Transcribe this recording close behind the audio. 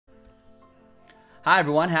Hi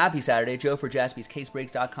everyone, happy Saturday. Joe for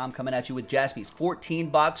JASPY'S coming at you with Jaspy's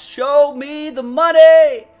 14-box Show Me the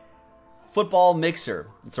Money football mixer.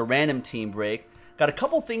 It's a random team break. Got a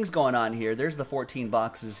couple things going on here. There's the 14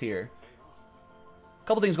 boxes here. A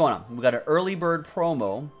couple things going on. We got an early bird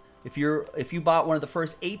promo. If you bought one of the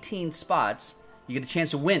first 18 spots, you get a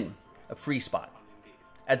chance to win a free spot.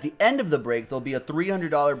 At the end of the break, there'll be a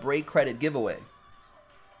 $300 break credit giveaway.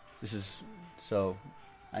 This is so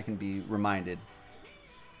I can be reminded.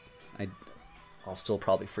 I'll still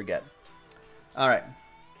probably forget. All right.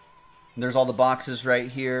 And there's all the boxes right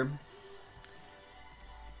here.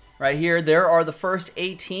 Right here, there are the first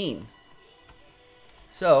 18.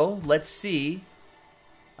 So, let's see.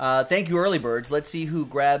 Thank you, early birds. Let's see who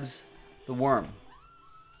grabs the worm.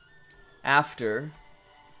 After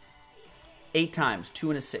 8 times, 2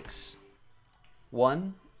 and a 6.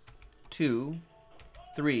 1, 2,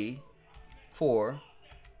 3, 4,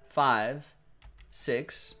 5,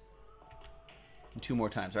 6. And 2 more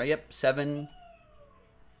times, right? Yep, 7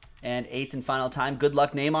 and 8th and final time. Good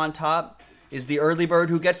luck. Name on top is the early bird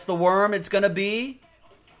who gets the worm. It's going to be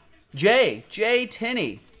Jay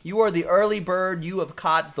Tinney. You are the early bird. You have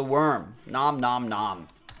caught the worm. Nom, nom, nom.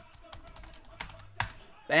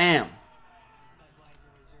 Bam.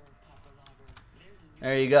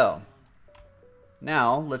 There you go.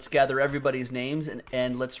 Now, let's gather everybody's names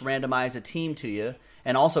and let's randomize a team to you.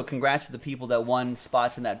 And also, congrats to the people that won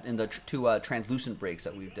spots in the 2 translucent breaks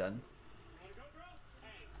that we've done.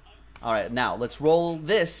 All right, now let's roll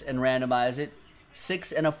this and randomize it.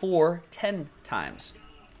 6 and a 4, 10 times.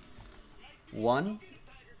 1,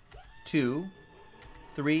 2,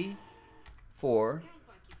 3, 4,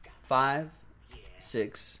 5,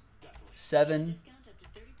 6, 7,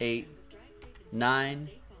 8, 9,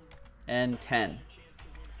 and 10.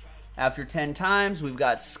 After 10 times, we've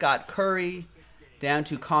got Scott Curry down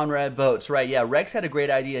to Conrad Boats. Right, yeah, Rex had a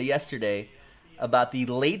great idea yesterday about the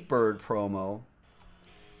late bird promo.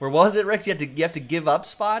 Where was it, Rex? You have to give up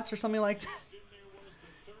spots or something like that?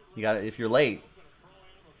 You got it. If you're late,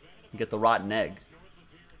 you get the rotten egg.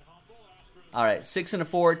 All right, 6 and a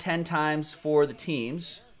 4, 10 times for the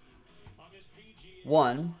teams.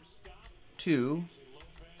 1, 2,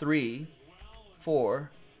 3,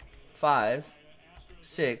 4, 5,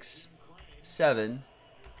 6, 7,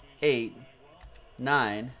 8,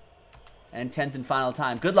 9, and 10th and final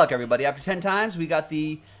time. Good luck, everybody. After 10 times, we got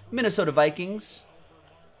the Minnesota Vikings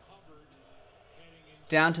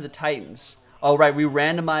down to the Titans. Oh, right. We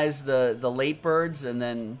randomized the late birds, and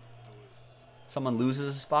then someone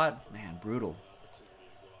loses a spot. Man, brutal.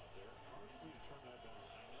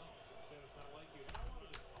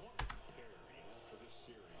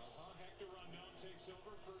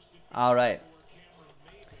 All right.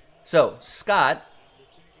 So, Scott,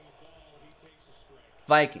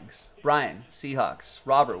 Vikings. Brian, Seahawks.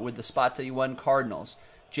 Robert with the spot that you won, Cardinals.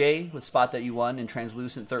 Jay with spot that you won in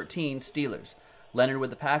translucent 13, Steelers. Leonard with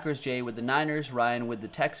the Packers. Jay with the Niners. Ryan with the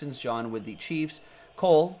Texans. John with the Chiefs.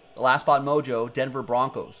 Cole, the last spot mojo, Denver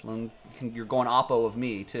Broncos. You're going Oppo of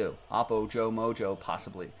me, too. Oppo, Joe Mojo,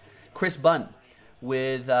 possibly. Chris Bunn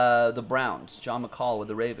with the Browns. John McCall with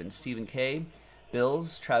the Ravens. Stephen K.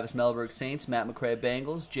 Bills. Travis Melberg, Saints. Matt McRae,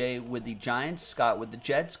 Bengals. Jay with the Giants. Scott with the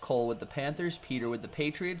Jets. Cole with the Panthers. Peter with the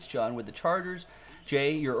Patriots. John with the Chargers.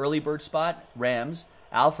 Jay, your early bird spot, Rams.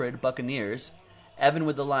 Alfred, Buccaneers. Evan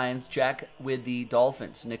with the Lions. Jack with the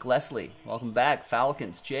Dolphins. Nick Leslie, welcome back.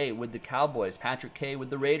 Falcons. Jay with the Cowboys. Patrick K with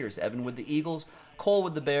the Raiders. Evan with the Eagles. Cole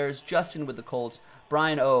with the Bears. Justin with the Colts.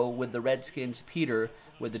 Brian O with the Redskins. Peter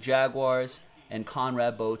with the Jaguars. And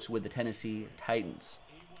Conrad Boats with the Tennessee Titans.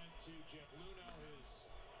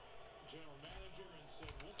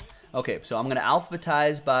 Okay, so I'm going to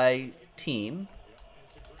alphabetize by team.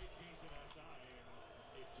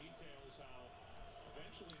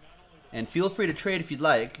 And feel free to trade if you'd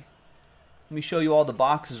like. Let me show you all the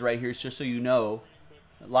boxes right here just so you know.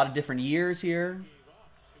 A lot of different years here.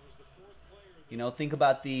 You know, think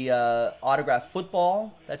about the autographed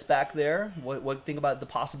football that's back there. Think about the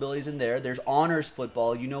possibilities in there. There's honors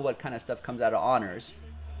football. You know what kind of stuff comes out of honors.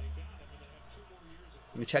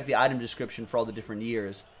 You can check the item description for all the different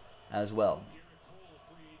years as well.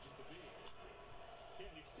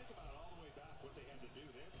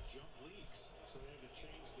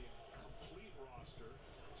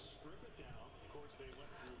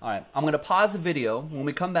 All right, I'm going to pause the video. When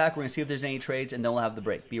we come back, we're going to see if there's any trades, and then we'll have the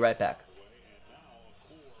break. Be right back.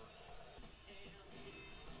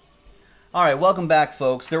 All right, welcome back,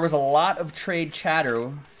 folks. There was a lot of trade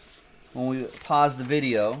chatter when we paused the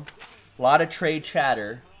video. A lot of trade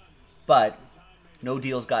chatter, but no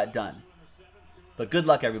deals got done. But good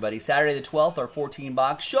luck, everybody. Saturday the 12th, our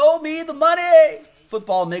 14-box. Show me the money!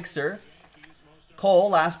 Football mixer.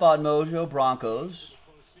 Cole, last spot mojo, Broncos.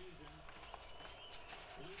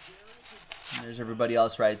 And there's everybody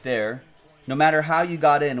else right there. No matter how you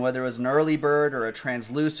got in, whether it was an early bird or a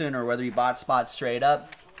translucent or whether you bought spots straight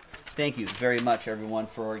up, thank you very much, everyone,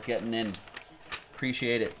 for getting in.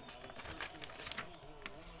 Appreciate it.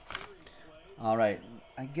 All right.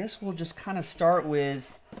 I guess we'll just kind of start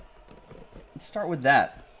with... Let's start with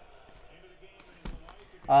that.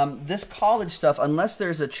 This college stuff, unless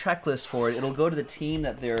there's a checklist for it, it'll go to the team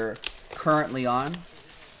that they're currently on.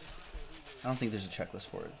 I don't think there's a checklist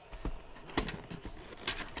for it.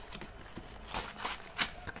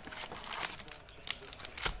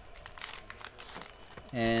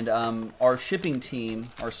 And our shipping team,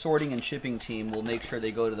 our sorting and shipping team, will make sure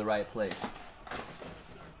they go to the right place.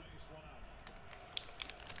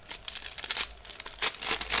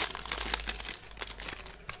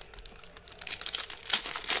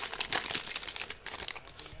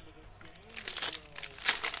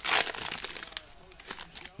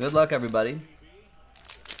 Good luck, everybody.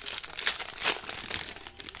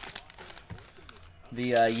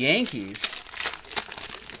 The Yankees,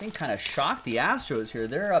 I think, kind of shocked the Astros here.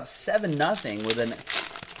 They're up 7-0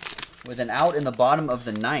 with an out in the bottom of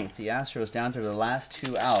the 9th. The Astros down to the last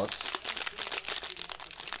 2 outs.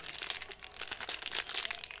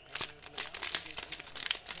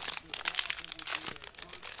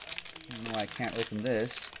 I don't know why I can't open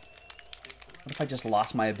this. What if I just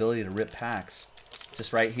lost my ability to rip packs?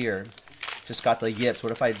 Just right here. Just got the yips.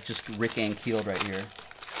 What if I just Rick and keeled right here?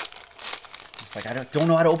 Just like, I don't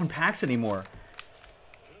know how to open packs anymore.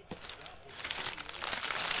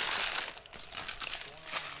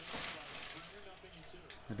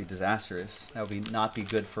 That'd be disastrous. That would not be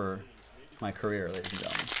good for my career, ladies and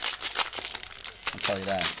gentlemen. I'll tell you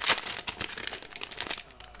that.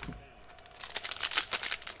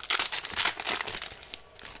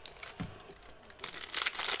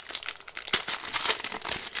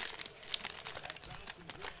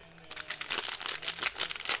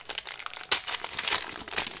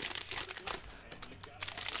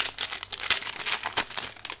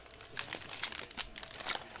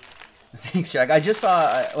 Thanks, Jack. I just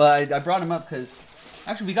saw, well, I brought him up because,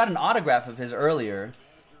 actually, we got an autograph of his earlier,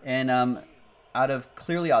 and out of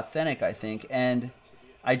Clearly Authentic, I think, and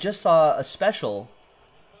I just saw a special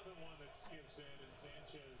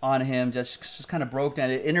on him, just kind of broke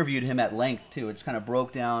down, it interviewed him at length, too. It just kind of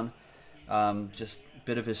broke down just a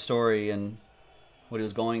bit of his story and what he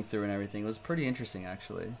was going through and everything. It was pretty interesting,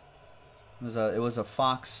 actually. It was a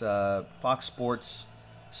Fox Sports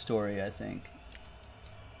story, I think.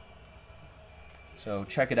 So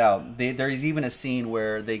check it out. There's even a scene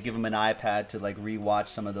where they give him an iPad to like rewatch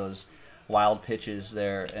some of those wild pitches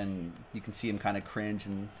there, and you can see him kind of cringe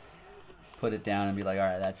and put it down and be like, "All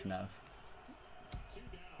right, that's enough."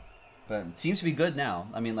 But it seems to be good now.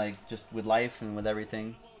 I mean, like just with life and with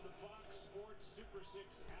everything.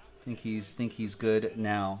 Think he's good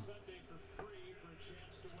now.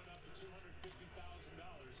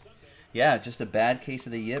 Yeah, just a bad case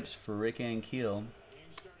of the yips for Rick and Keel.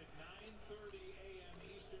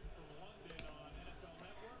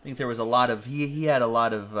 I think there was a lot of he had a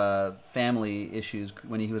lot of family issues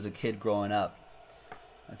when he was a kid growing up.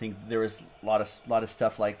 I think there was a lot of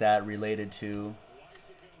stuff like that related to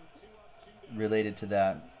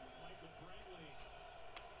that.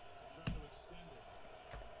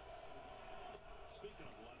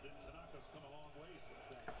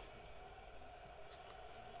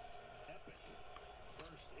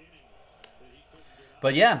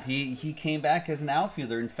 But yeah, he came back as an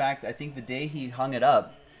outfielder. In fact, I think the day he hung it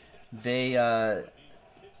up, they,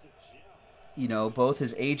 you know, both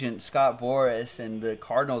his agent, Scott Boras, and the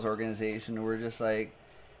Cardinals organization were just like,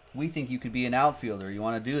 we think you could be an outfielder. You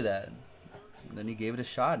want to do that? And then he gave it a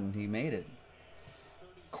shot, and he made it.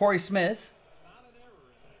 Corey Smith.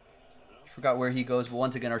 Forgot where he goes, but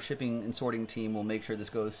once again, our shipping and sorting team will make sure this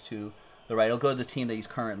goes to the right. It'll go to the team that he's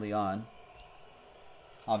currently on.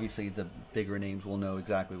 Obviously, the bigger names will know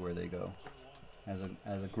exactly where they go as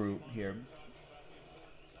a group here.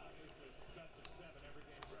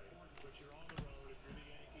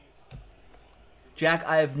 Jack,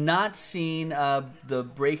 I have not seen the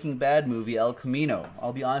Breaking Bad movie, El Camino.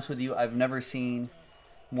 I'll be honest with you, I've never seen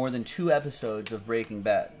more than 2 episodes of Breaking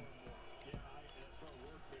Bad.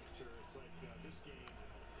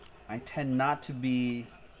 I tend not to be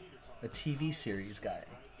a TV series guy.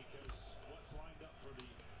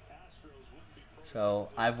 So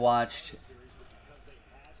I've watched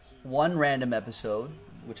 1 random episode,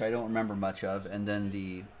 which I don't remember much of, and then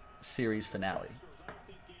the series finale.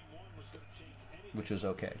 which was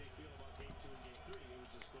okay.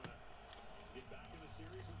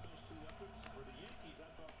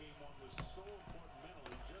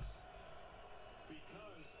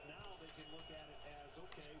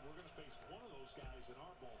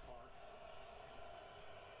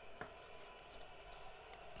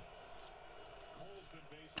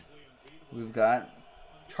 We've got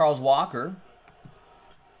Charles Walker.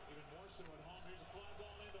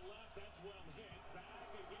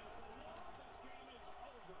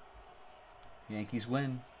 Yankees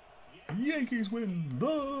win. Yankees win.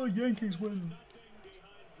 The Yankees win.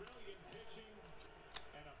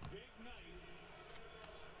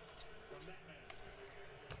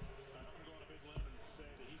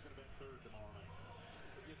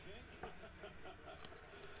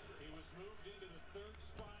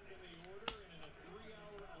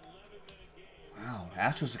 Wow,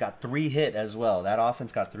 Astros got 3 hit as well. That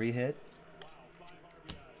offense got 3 hit.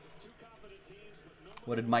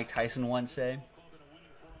 What did Mike Tyson once say?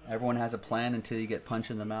 Everyone has a plan until you get punched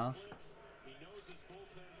in the mouth.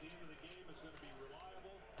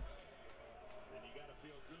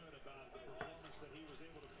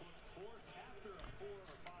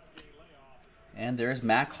 And there's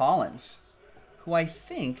Matt Collins, who I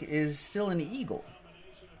think is still an Eagle.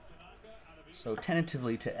 So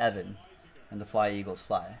tentatively to Evan and the Fly Eagles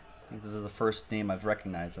Fly. I think this is the first name I've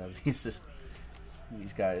recognized out of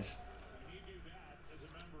these guys.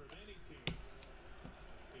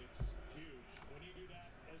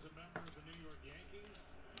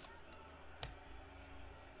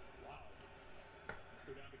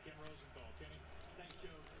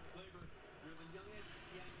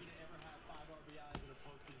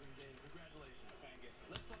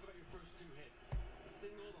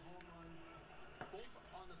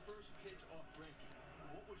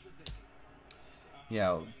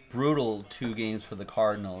 Yeah, brutal 2 games for the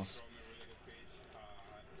Cardinals.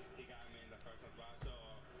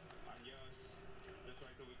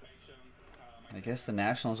 I guess the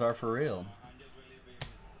Nationals are for real.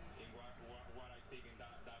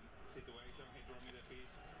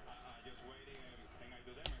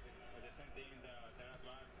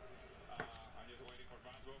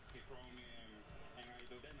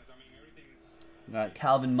 We got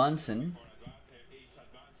Calvin Munson.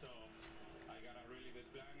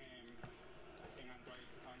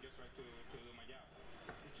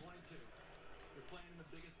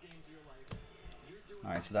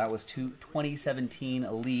 All right, so that was 2017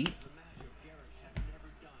 Elite.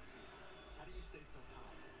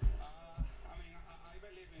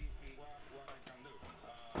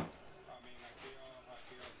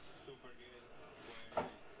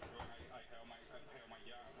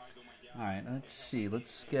 All right, let's see.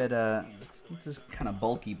 Let's get this kind of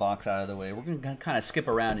bulky box out of the way. We're going to kind of skip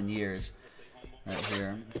around in years right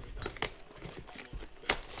here.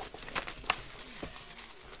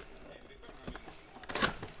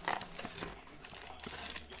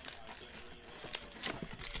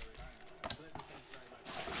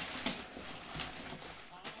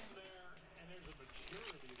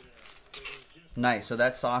 Nice, so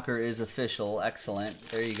that soccer is official. Excellent.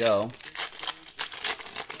 There you go.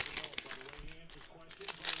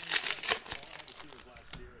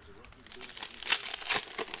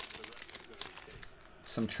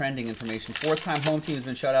 Some trending information. 4th time home team has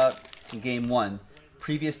been shut out in Game 1.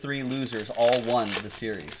 Previous 3 losers all won the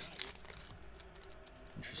series.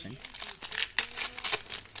 Interesting.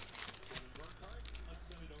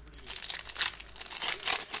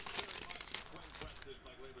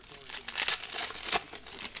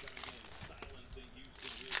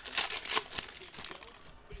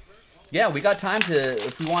 Yeah, we got time to,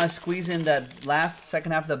 if we want to squeeze in that last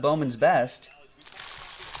second half of the Bowman's Best,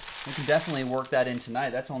 we can definitely work that in tonight.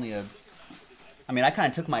 That's only a, I mean, I kind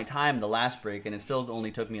of took my time the last break, and it still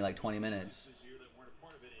only took me like 20 minutes.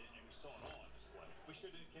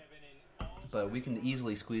 But we can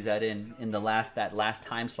easily squeeze that in the that last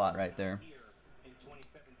time slot right there.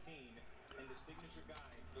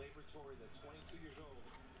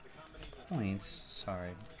 Points,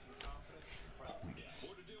 sorry. Points.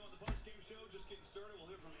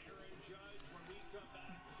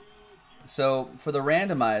 So for the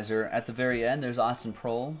randomizer, at the very end, there's Austin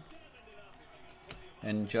Prohl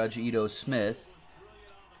and Judge Ito Smith.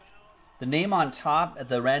 The name on top at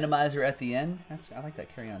the randomizer at the end, I like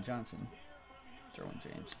that, Kerryon Johnson. Derwin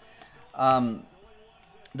James.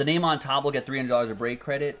 The name on top will get $300 of break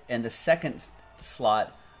credit, and the second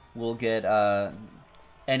slot will get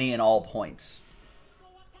any and all points.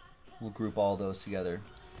 We'll group all those together.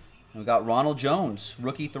 And we've got Ronald Jones,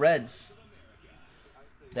 rookie threads.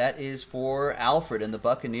 That is for Alfred and the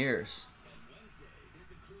Buccaneers.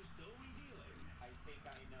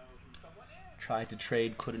 Tried to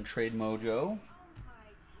trade, couldn't trade Mojo.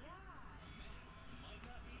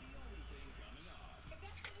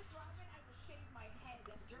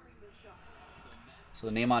 So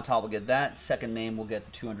the name on top will get that. Second name will get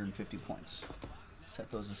the 250 points. Set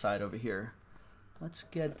those aside over here. Let's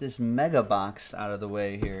get this mega box out of the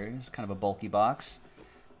way here. It's kind of a bulky box.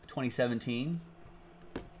 2017.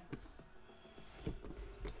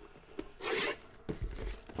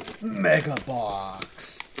 Mega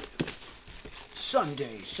box.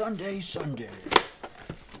 Sunday, Sunday, Sunday.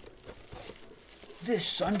 This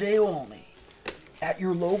Sunday only. At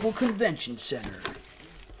your local convention center.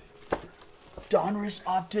 Donruss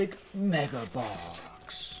Optic Mega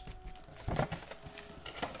Box.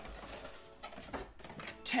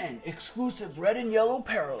 10 exclusive red and yellow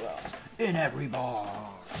parallels in every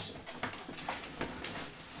box.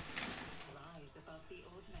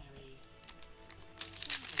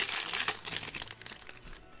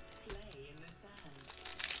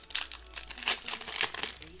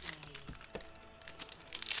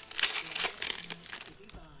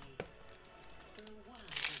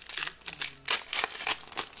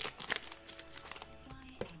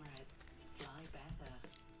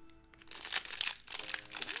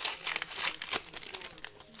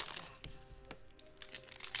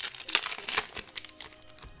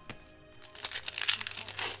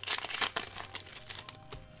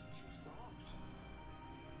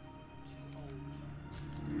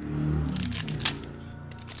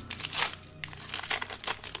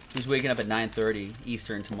 He's waking up at 9:30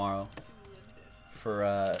 Eastern tomorrow for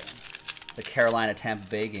the Carolina-Tampa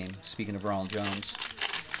Bay game. Speaking of Ronald Jones,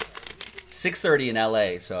 6:30 in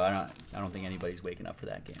LA. So I don't think anybody's waking up for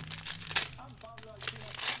that game.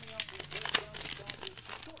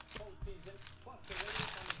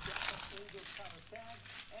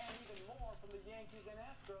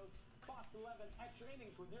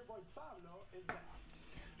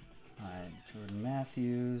 All right, Jordan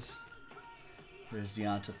Matthews. There's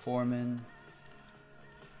Deonta Foreman.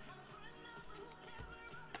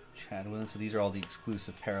 Chad Williams. So these are all the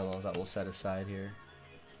exclusive parallels that we'll set aside here.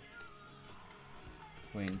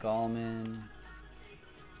 Wayne Gallman.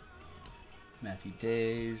 Matthew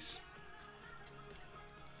Days.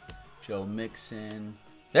 Joe Mixon.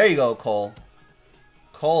 There you go, Cole.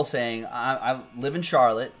 Cole saying, I live in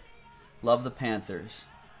Charlotte. Love the Panthers.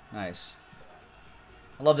 Nice.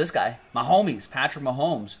 I love this guy. My homies, Patrick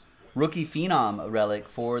Mahomes. Rookie Phenom relic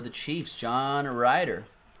for the Chiefs, John Ryder.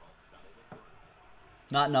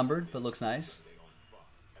 Not numbered, but looks nice.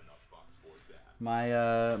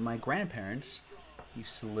 My grandparents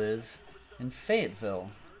used to live in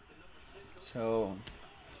Fayetteville. So,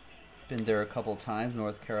 been there a couple times,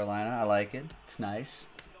 North Carolina. I like it. It's nice.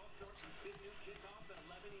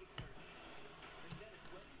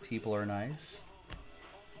 People are nice.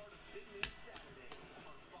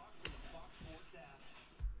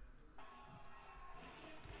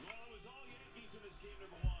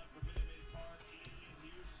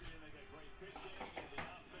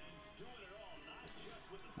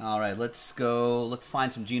 All right, let's go. Let's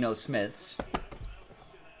find some Geno Smiths.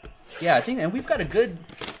 Yeah, I think, and we've got a good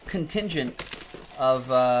contingent of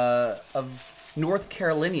North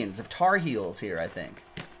Carolinians, of Tar Heels here, I think.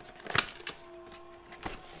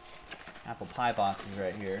 Apple pie boxes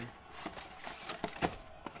right here.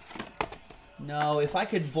 No, if I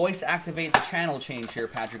could voice activate the channel change here,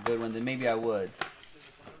 Patrick Goodwin, then maybe I would.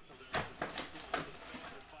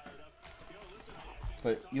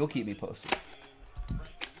 But you'll keep me posted.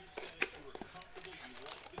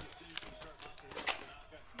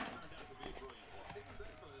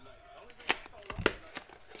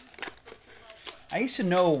 I used to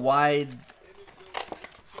know why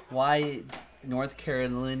North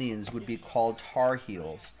Carolinians would be called Tar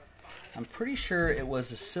Heels. I'm pretty sure it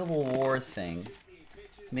was a Civil War thing.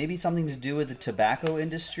 Maybe something to do with the tobacco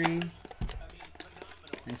industry.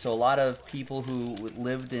 And so a lot of people who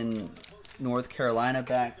lived in North Carolina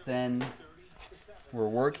back then were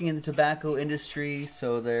working in the tobacco industry,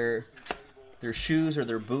 so their shoes or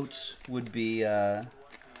their boots would be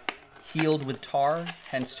healed with tar,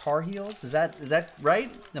 hence Tar Heels. Is that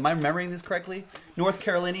right? Am I remembering this correctly? North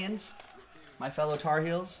Carolinians, my fellow Tar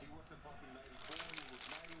Heels.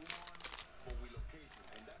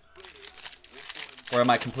 Or am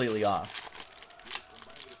I completely off?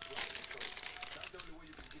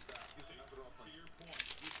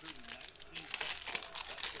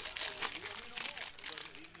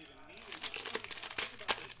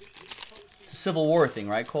 It's a Civil War thing,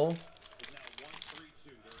 right, Cole?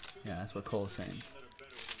 Yeah, that's what Cole's saying.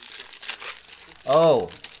 Oh.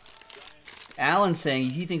 Alan's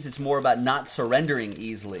saying he thinks it's more about not surrendering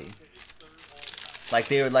easily. Like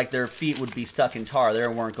they would, like their feet would be stuck in tar. They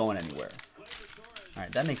weren't going anywhere. All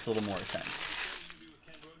right, that makes a little more sense.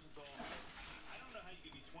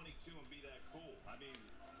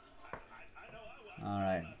 All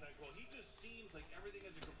right.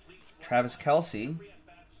 Travis Kelce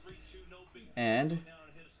and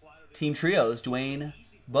team trios: Dwayne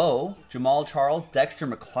Bowe, Jamal Charles, Dexter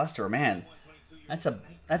McCluster. Man,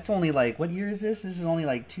 that's only like, what year is this? This is only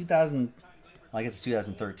like 2000. Like it's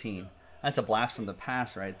 2013. That's a blast from the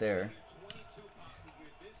past right there.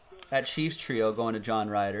 That Chiefs trio going to John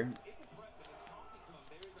Ryder.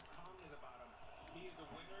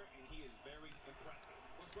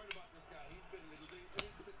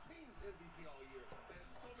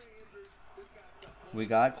 We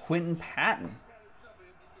got Quentin Patton.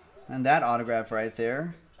 And that autograph right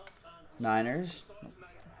there. Niners.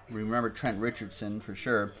 Remember Trent Richardson for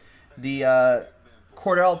sure. The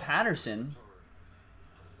Cordell Patterson.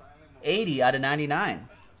 80 out of 99.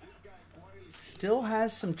 Still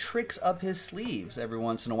has some tricks up his sleeves every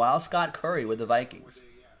once in a while. Scott Curry with the Vikings.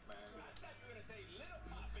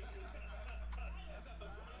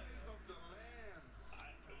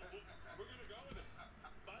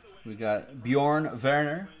 We got Bjorn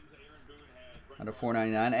Werner out of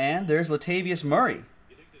 499. And there's Latavius Murray.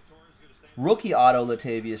 Rookie auto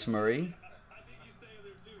Latavius Murray.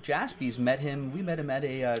 JASPY'S met him. We met him at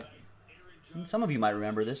a... some of you might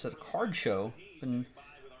remember this at a card show in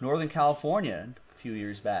Northern California a few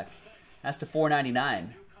years back. That's to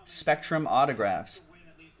 499. Spectrum autographs.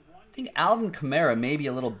 I think Alvin Kamara may be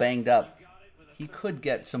a little banged up. He could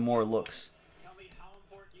get some more looks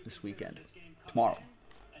this weekend. Tomorrow.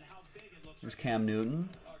 There's Cam Newton.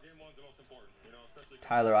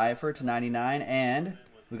 Tyler Eifert to 99. And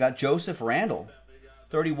we got Joseph Randle.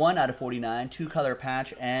 31 out of 49. Two-color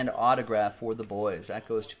patch and autograph for the boys. That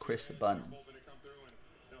goes to Chris Bunn.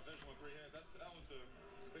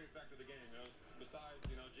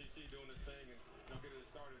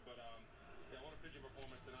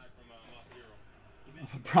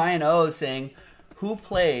 Brian O saying, who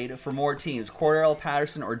played for more teams, Cordell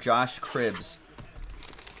Patterson or Josh Cribbs?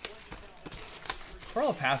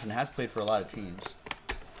 Cordell Patterson has played for a lot of teams.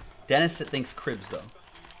 Dennis thinks Cribbs, though.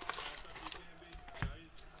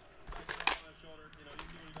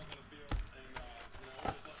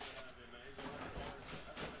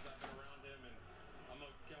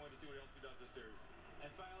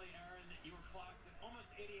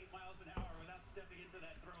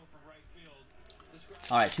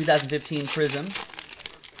 All right, 2015 Prism.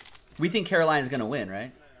 We think Carolina's going to win,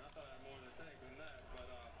 right?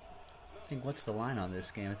 I think, what's the line on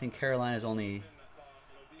this game? I think Carolina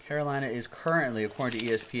is currently, according to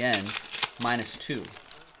ESPN, -2.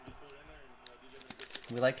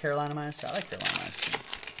 We like Carolina -2? I like Carolina -2.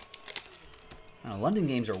 I don't know, London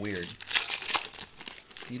games are weird.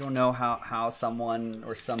 You don't know how someone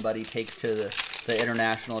or somebody takes to the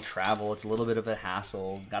international travel. It's a little bit of a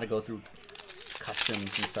hassle. Got to go through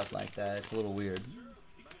customs and stuff like that. It's a little weird.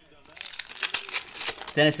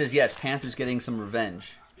 Dennis says, yes, Panthers getting some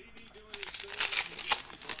revenge.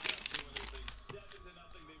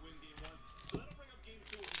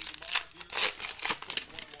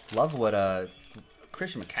 Love what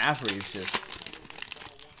Christian McCaffrey is just...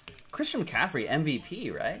 Christian McCaffrey, MVP,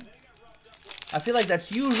 right? I feel like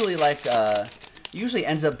that's usually like... usually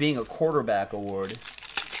ends up being a quarterback award.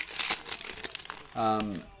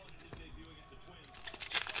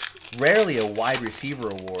 Rarely a wide receiver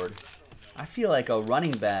award. I feel like a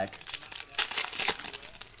running back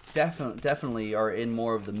definitely are in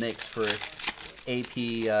more of the mix for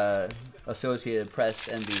AP Associated Press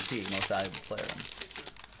MVP, most valuable player.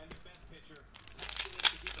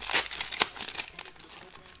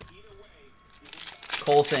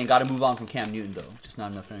 Cole saying, got to move on from Cam Newton though, just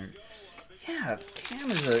not enough energy. Yeah, Cam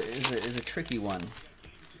is a tricky one.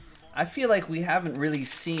 I feel like we haven't really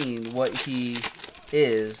seen what he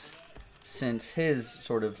is since his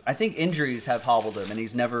sort of... I think injuries have hobbled him, and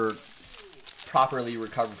he's never properly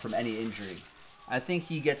recovered from any injury. I think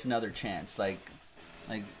he gets another chance. Like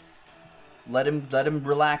let him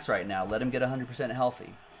relax right now. Let him get 100%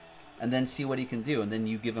 healthy, and then see what he can do. And then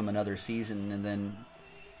you give him another season, and then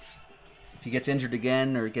if he gets injured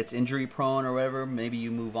again or gets injury prone or whatever, maybe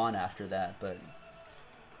you move on after that. But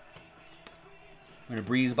I'm gonna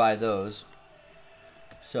breeze by those.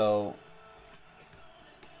 So.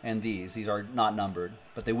 And these are not numbered,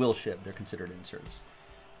 but they will ship. They're considered inserts.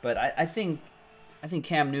 But I think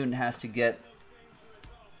Cam Newton has to get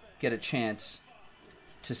a chance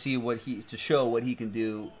to see to show what he can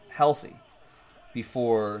do healthy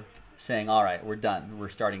before saying, all right, we're done. We're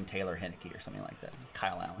starting Taylor Heineke or something like that.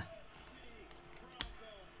 Kyle Allen.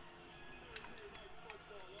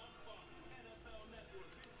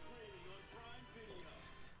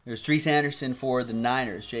 There's Drees Anderson for the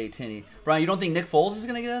Niners, Jay Tinney. Brian, you don't think Nick Foles is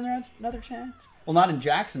going to get another chance? Well, not in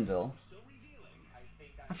Jacksonville.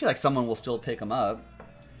 I feel like someone will still pick him up.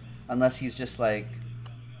 Unless he's just like,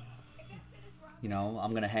 you know,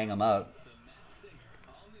 I'm going to hang him up.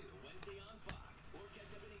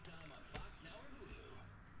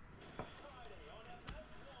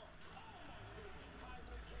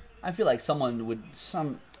 I feel like someone will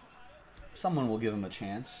give him a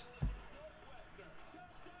chance.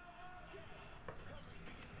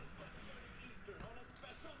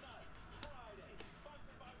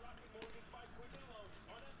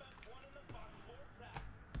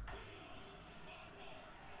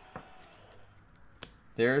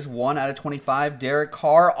 There's 1/25 Derek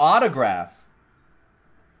Carr autograph.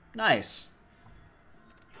 Nice.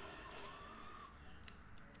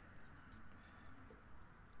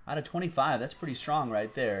 Out of 25, that's pretty strong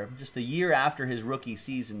right there. Just a year after his rookie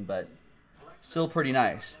season, but still pretty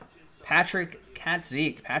nice. Patrick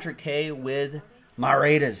Katzeke, Patrick K with my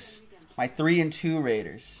Raiders, my 3-2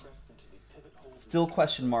 Raiders. Still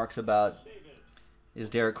question marks about is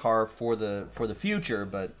Derek Carr for the future,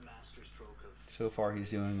 but so far he's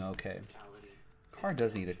doing okay. Carr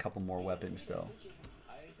does need a couple more weapons though.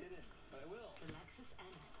 I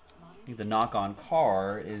think the knock on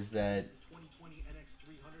Carr is that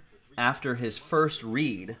after his first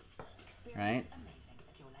read, right,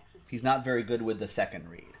 he's not very good with the second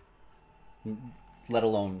read, let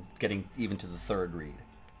alone getting even to the third read.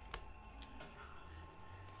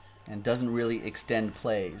 And doesn't really extend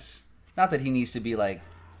plays. Not that he needs to be like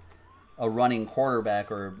a running quarterback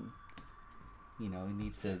or, you know, he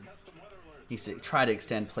needs to try to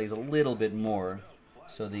extend plays a little bit more.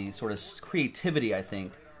 So the sort of creativity, I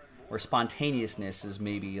think, or spontaneousness is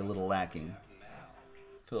maybe a little lacking.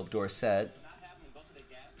 Philip Dorsett.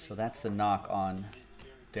 So that's the knock on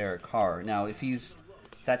Derek Carr. Now, if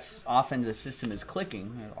that's offensive system is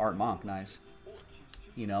clicking, Art Monk, nice.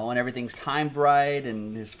 You know, and everything's timed right,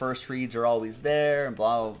 and his first reads are always there, and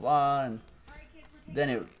blah, blah, blah, and then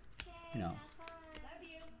it, you know,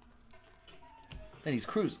 then he's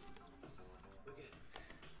cruising.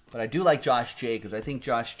 But I do like Josh Jacobs. I think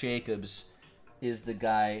Josh Jacobs is the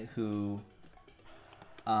guy who,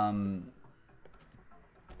 I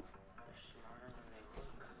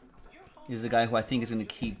think is going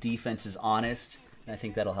to keep defenses honest, and I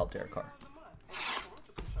think that'll help Derek Carr.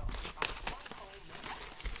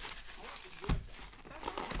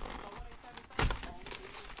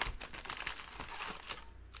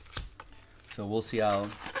 So we'll see how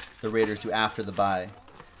the Raiders do after the bye.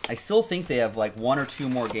 I still think they have like 1 or 2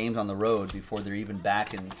 more games on the road before they're even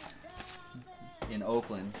back in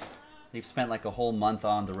Oakland. They've spent like a whole month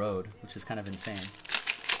on the road, which is kind of insane.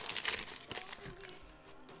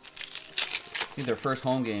 I think their first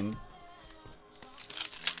home game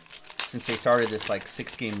since they started this like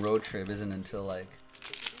 6-game road trip isn't until like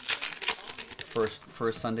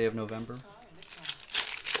first Sunday of November.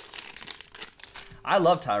 I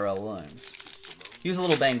love Tyrell Williams. He was a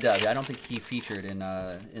little banged up. I don't think he featured in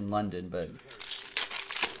London, but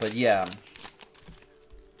yeah,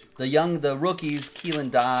 the rookies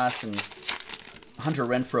Keelan Doss and Hunter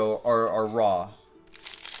Renfrow are raw,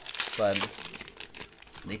 but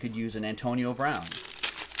they could use an Antonio Brown.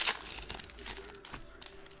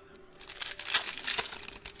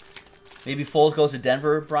 Maybe Foles goes to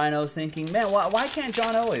Denver. Brian O was thinking, man, why can't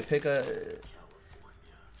John Elway pick a?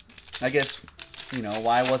 I guess, you know,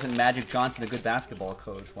 why wasn't Magic Johnson a good basketball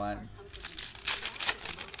coach? Why?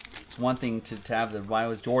 It's one thing to have why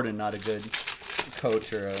was Jordan not a good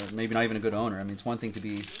coach or maybe not even a good owner? I mean, it's one thing to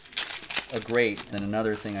be a great, and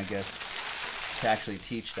another thing, I guess, to actually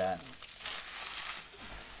teach that.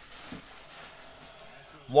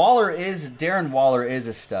 Darren Waller is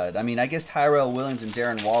a stud. I mean, I guess Tyrell Williams and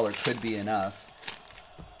Darren Waller could be enough.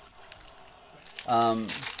 I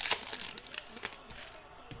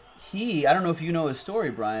don't know if you know his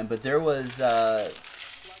story, Brian, but there was a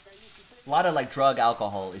lot of like drug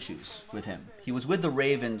alcohol issues with him. He was with the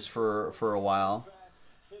Ravens for a while,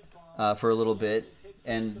 for a little bit,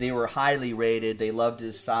 and they were highly rated. They loved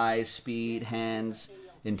his size, speed, hands,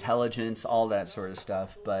 intelligence, all that sort of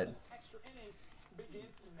stuff, but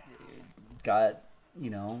got, you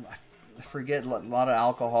know, I forget, a lot of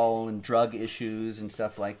alcohol and drug issues and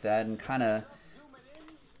stuff like that, and kind of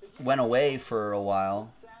went away for a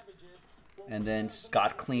while, and then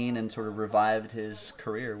got clean and sort of revived his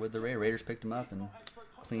career with the Raiders. Raiders picked him up and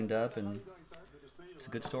cleaned up, and it's a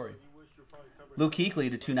good story. Luke Kuechly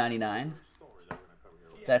to 299.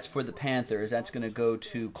 That's for the Panthers. That's going to go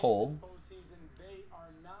to Cole.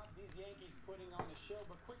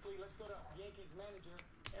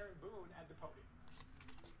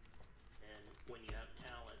 And when you have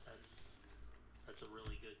talent, that's a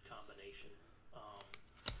really good combination.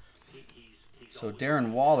 So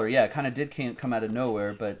Darren Waller, yeah, kind of did come out of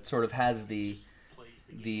nowhere, but sort of has the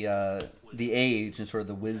age and sort of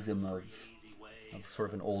the wisdom of sort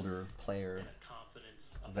of an older player,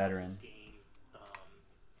 a veteran.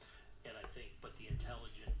 And I think, but the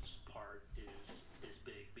intelligence part is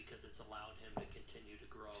big because it's allowed him to continue to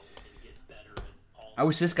grow and get better at all. I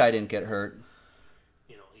wish this guy didn't get hurt.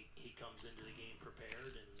 You know, he comes into the game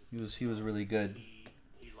prepared, and he was really good.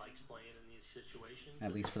 He likes playing in these situations.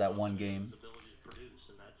 At least for that one game. His ability to produce,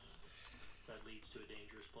 and that leads to a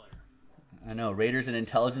dangerous player. I know. Raiders and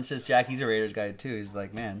intelligences. Jack, he's a Raiders guy too. He's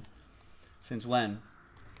like, man, since when?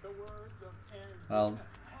 Well,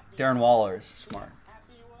 Darren Waller is smart.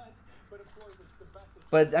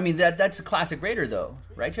 But I mean, that's a classic Raider though,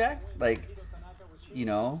 right, Jack? Like, you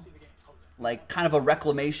know, like kind of a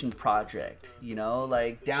reclamation project. You know,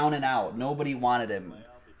 like down and out. Nobody wanted him.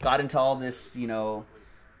 Got into all this, you know,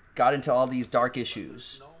 got into all these dark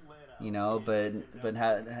issues. You know, but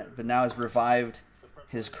now has revived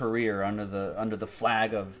his career under the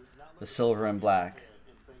flag of the silver and black.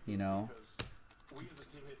 You know,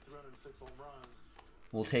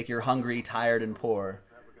 we'll take your hungry, tired, and poor.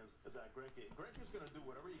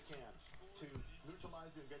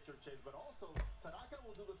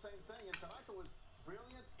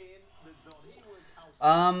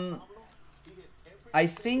 I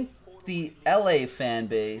think the LA fan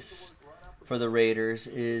base for the Raiders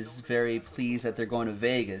is very pleased that they're going to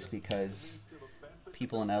Vegas because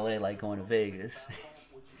people in LA like going to Vegas.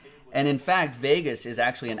 And in fact, Vegas is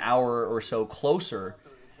actually an hour or so closer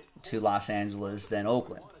to Los Angeles than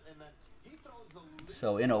Oakland.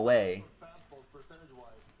 So in a way,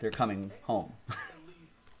 they're coming home.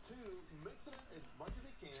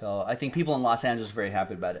 So I think people in Los Angeles are very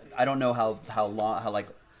happy about it. I don't know how like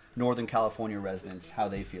Northern California residents, how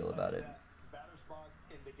they feel about it.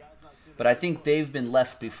 But I think they've been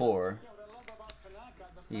left before,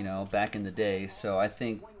 you know, back in the day. So I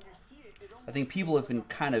think people have been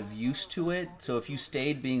kind of used to it. So if you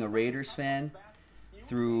stayed being a Raiders fan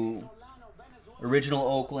through original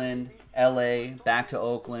Oakland, LA, back to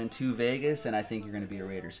Oakland, to Vegas, then I think you're going to be a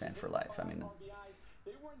Raiders fan for life. I mean,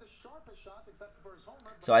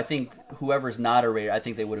 so I think whoever's not a Raider, I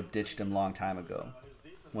think they would have ditched him a long time ago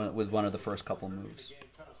with one of the first couple moves.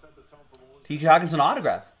 T.J. Hawkinson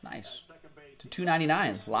autograph. Nice. To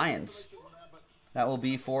 $2.99. Lions. That will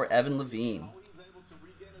be for Evan Levine.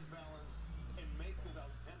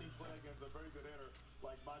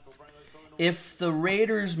 If the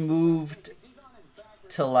Raiders moved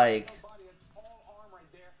to like...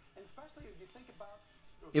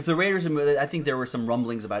 If the Raiders, I think there were some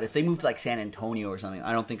rumblings about it. If they moved to like San Antonio or something,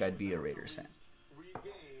 I don't think I'd be a Raiders fan.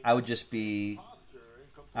 I would just be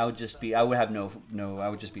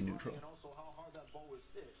neutral.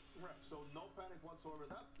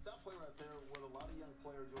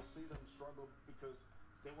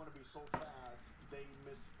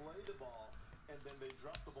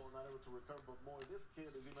 This kid,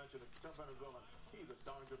 as you mentioned, Jeff Venezuela, he's a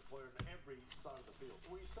darn good player in every side of the field.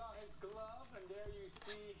 We saw his glove, and there you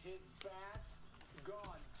see his bat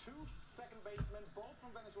gone. Two second basemen, both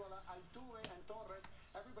from Venezuela, Altuve and Torres.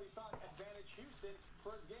 Everybody thought advantage Houston.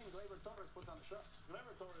 First game, Gleyber Torres puts on the show.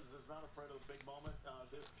 Gleyber Torres is not afraid of the big moment.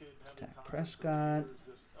 This kid having time. Prescott.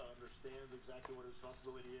 Just understands exactly what his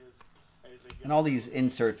responsibility is. And all these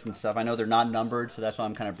inserts and stuff, I know they're not numbered, so that's why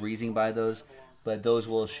I'm kind of breezing by those. But those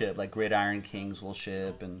will ship, like Gridiron Kings will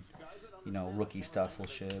ship, and you know, rookie stuff will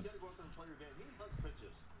ship.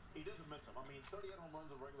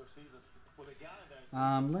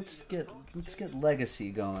 Let's get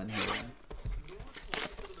Legacy going here.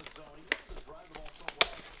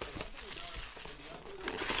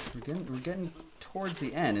 We're getting towards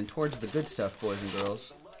the end and towards the good stuff, boys and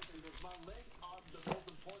girls.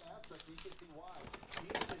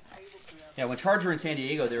 Yeah, when Charger in San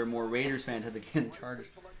Diego, there were more Raiders fans at the game than Chargers.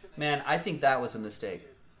 Man, I think that was a mistake.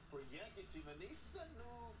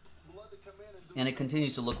 And it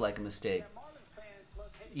continues to look like a mistake.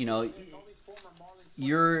 You know,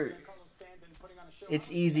 it's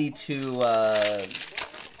easy to, well,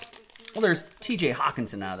 there's T.J.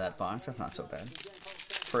 Hawkinson out of that box. That's not so bad.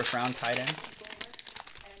 First round tight end.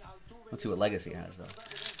 Let's see what Legacy has, though.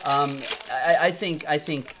 I think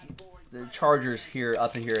the Chargers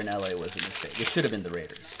up in here in LA was a mistake. It should have been the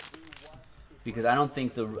Raiders. Because I don't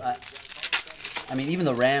think I mean, even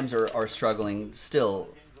the Rams are struggling still.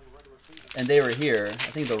 And they were here. I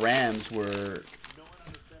think the Rams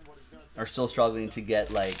are still struggling to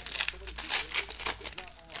get, like,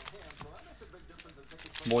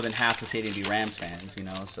 more than half the stadium be Rams fans, you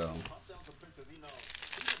know, so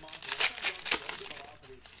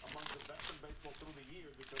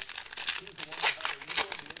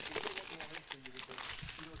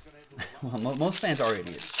Well, most fans are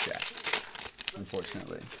idiots, Jack.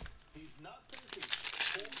 Unfortunately. He's not thinking.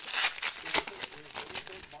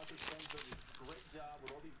 Marcus Spencer does a great job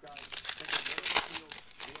with all these guys taking the other field,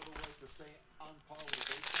 the other way to stay on par with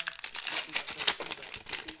the baseline.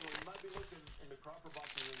 You might be looking in the Crawford box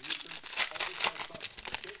in Houston. All these guys up,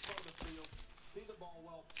 big part of the field, see the ball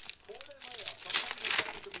well, pour their layup. Sometimes the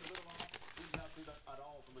ball could be a little off. We did not see that at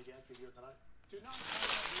all from the Yankees here tonight. Do not count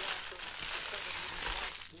out the Astros.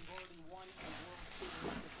 They've already won a World Series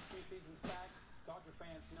a few seasons back. Dodger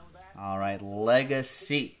fans know that. All right,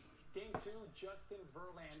 legacy. Game 2, Justin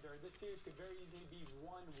Verlander. This series could very easily be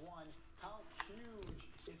 1-1. How huge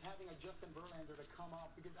is having a Justin Verlander to come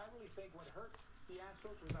up? Because I really think what hurt the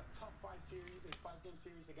Astros was a tough five-game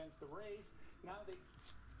series against the Rays. Now the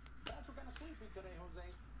fans were kind of sleepy today, Jose.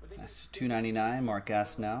 That's $2.99. Mark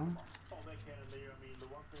Gastineau. Oh, they can in there. I mean, the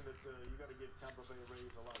one thing that you got to give Tampa Bay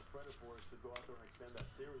Rays a lot of credit for is to go out there and extend that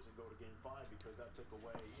series and go to Game 5 because that took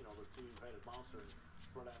away, you know, the two-headed monster,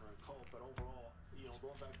 Verlander and Cole. But overall, you know,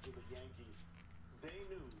 going back to the Yankees, they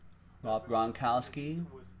knew Rob Gronkowski,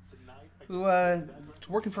 who is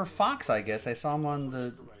working for Fox, I guess. I saw him on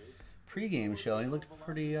the pregame show, and he looked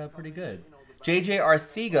pretty good. J.J.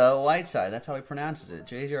 Arcega-Whiteside, that's how he pronounces it.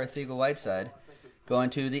 J.J. Arcega-Whiteside going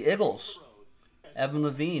to the Eagles. Evan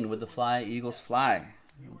Levine with the fly, Eagles fly.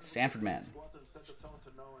 Sanford man. go out there and set the tone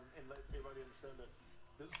to know and let everybody understand that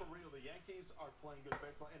this is for real. The Yankees are playing good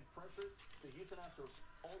baseball and pressure the Houston Astros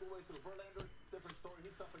all the way through. Verlander, different story.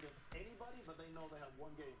 He's tough against anybody, but they know they have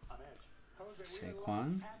one game on edge.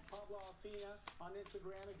 Saquon. On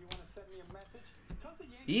Instagram if you want to send me a message.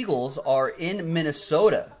 Eagles are in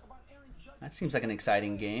Minnesota. That seems like an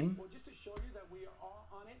exciting game.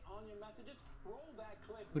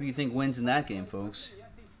 Who do you think wins in that game, folks?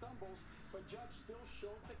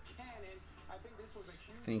 I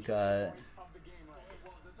think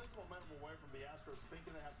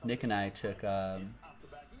Nick and I took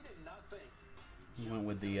we went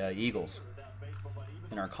with the Eagles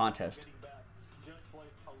in our contest.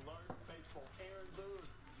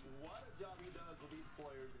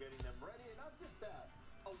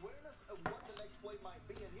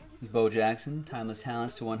 Bo Jackson, timeless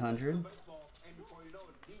talents to 100.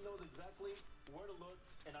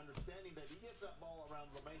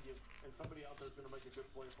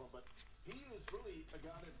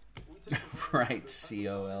 Right,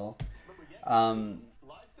 COL.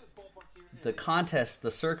 The contest,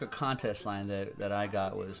 the circa contest line that I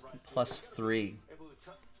got was +3.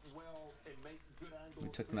 We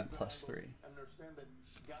took them at +3.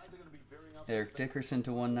 Eric Dickerson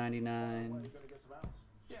to 199.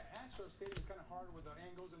 Yeah, Astro Stadium is kind of hard with the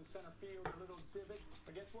angles in center field, a little divot.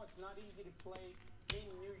 But guess what? It's not easy to play in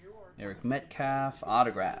New York. Eric Metcalf,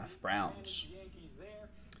 autograph, Browns.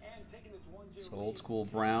 So old school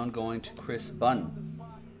Brown going to Chris Bunn.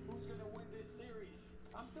 Who's going to win this series?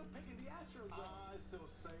 I'm still picking the Astros. I still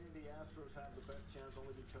say the Astros have the best chance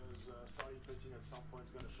only because starting pitching at some point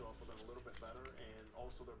is going to show up for them a little bit better, and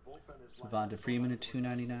also their bullpen is. Devonta Freeman at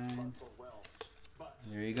 299.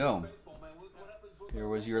 There you go. Here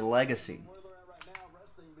was your legacy.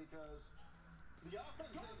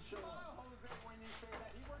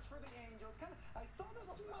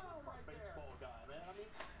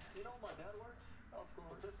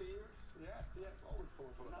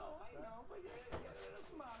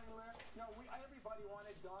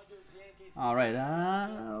 All right,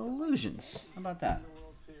 illusions. How about that?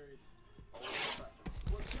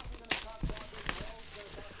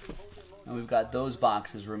 And we've got those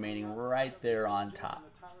boxes remaining right there on top.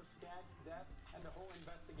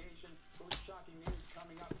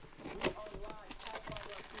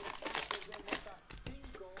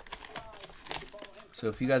 So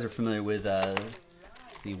if you guys are familiar with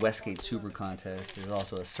the Westgate Super Contest, there's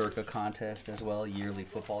also a Circa contest as well, a yearly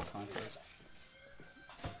football contest.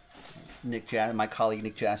 My colleague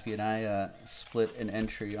Nick Jaspy and I split an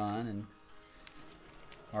entry on, and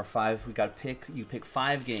our we got you pick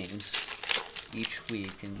 5 games each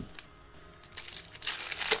week, and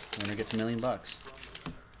winner gets $1 million at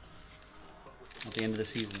the end of the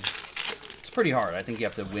season. It's pretty hard. I think you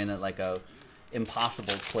have to win at like a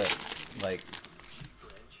impossible clip, like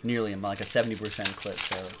nearly like a 70% clip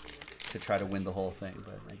to try to win the whole thing.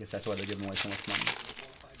 But I guess that's why they're giving away so much money.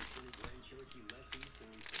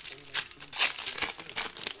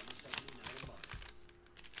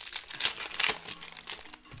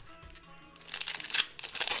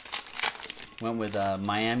 Went with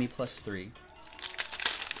Miami +3.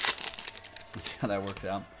 Let's see how that worked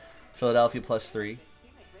out. Philadelphia +3.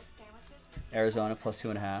 Arizona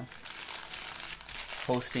 +2.5.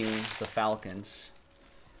 Hosting the Falcons.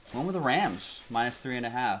 Went with the Rams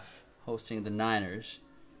 -3.5. hosting the Niners,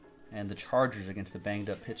 and the Chargers against the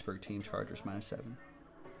banged-up Pittsburgh team. Chargers -7.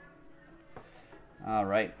 All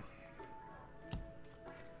right.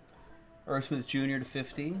 Irv Smith Jr.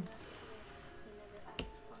 /50.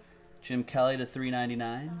 Jim Kelly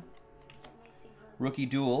 /399. Rookie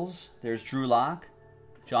duels. There's Drew Lock,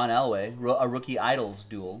 John Elway. A rookie idols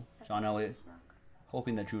duel. John Elway.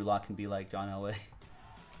 Hoping that Drew Lock can be like John Elway.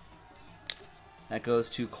 That goes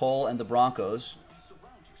to Cole and the Broncos.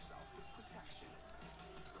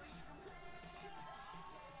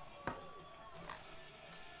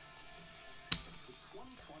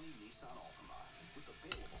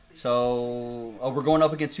 So, we're going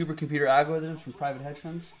up against supercomputer algorithms from private hedge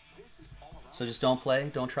funds. So just don't play,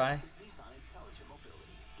 don't try.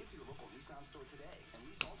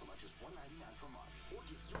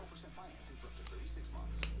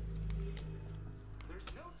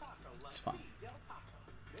 It's fun.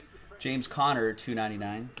 James Conner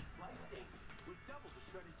 $2.99.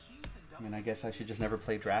 I mean, I guess I should just never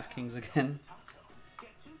play DraftKings again.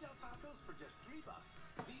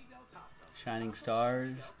 Shining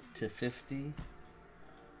Stars /50.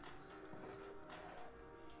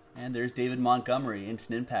 And there's David Montgomery,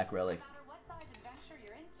 Instant Impact relic.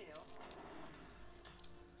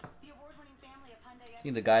 I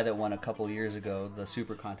think the guy that won a couple years ago, the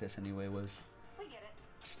Super Contest anyway, was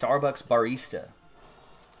Starbucks Barista.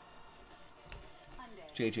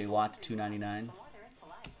 JJ Watt $2.99.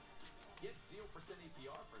 Get 0%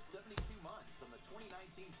 APR for 72 months on the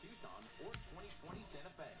 2019 Tucson or 2020 Santa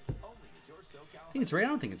Fe. Only at your SoCal. I think it's rigged. I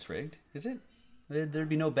don't think it's rigged. Is it? There'd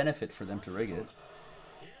be no benefit for them to rig it.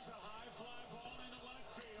 Here's a high fly ball into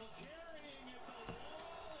left field. Carrying it, the ball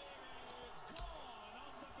is gone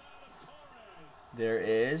off the bat of Torres. There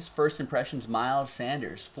is First Impressions Miles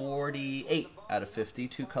Sanders, 48 out of 50,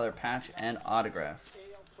 2-color patch and autograph.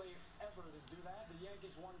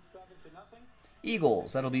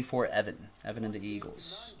 Eagles, that'll be for Evan. Evan and the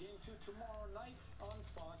Eagles.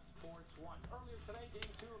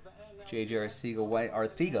 JJ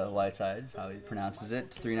Arthega Whiteside is how he pronounces it.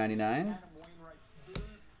 It's $3.99.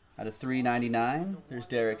 Out of $3.99, there's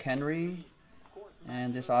Derrick Henry.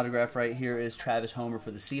 And this autograph right here is Travis Homer for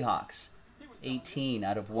the Seahawks. 18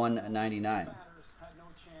 out of $199.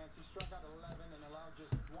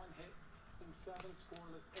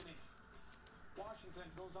 Washington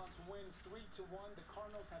goes on to win 3-1. The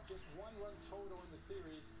Cardinals have just one run total in the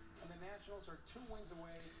series, and the Nationals are 2 wins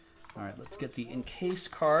away. All right, let's get the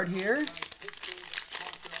encased card here.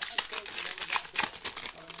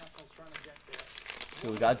 So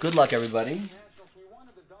we got good luck, everybody.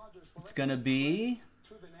 It's going to be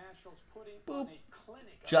boop,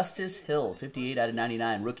 Justice Hill, 58 out of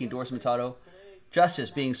 99. Rookie endorsement auto. Justice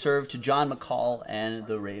being served to John McCall and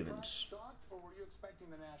the Ravens.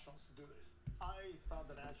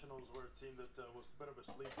 Was a bit of a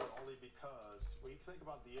sleeper only because when you think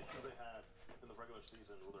about the issues they had in the regular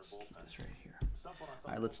season with their bullpen. This right here.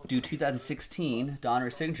 All right, let's do 2016 Donner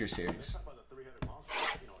Signature Series.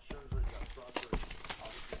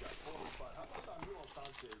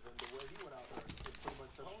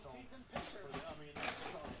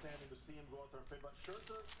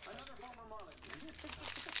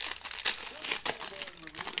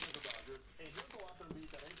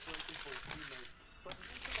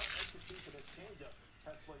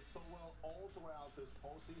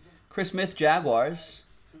 Chris Smith, Jaguars.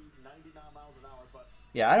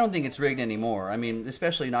 Yeah, I don't think it's rigged anymore. I mean,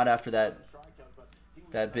 especially not after that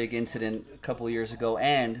big incident a couple of years ago,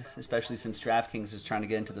 and especially since DraftKings is trying to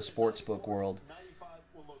get into the sportsbook world.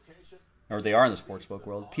 Or they are in the sportsbook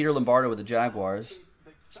world. Peter Lombardo with the Jaguars.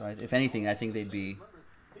 So if anything, I think they'd be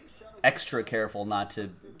extra careful not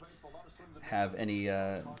to have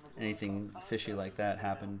anything fishy like that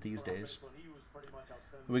happen these days.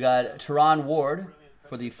 We got Teron Ward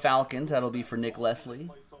for the Falcons. That'll be for Nick Leslie.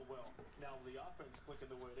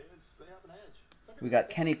 We got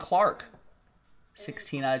Kenny Clark,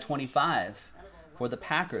 16 out of 25 for the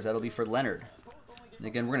Packers. That'll be for Leonard. And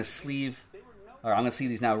again, we're going to sleeve, or I'm going to sleeve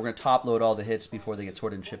these now. We're going to top load all the hits before they get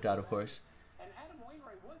sorted and shipped out, of course.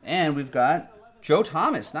 And we've got Joe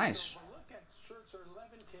Thomas. Nice.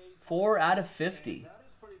 4 out of 50.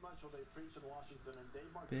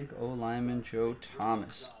 Big O lineman Joe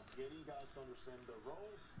Thomas.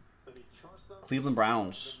 Cleveland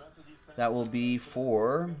Browns. That will be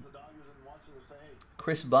for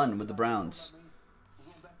Chris Bunn with the Browns.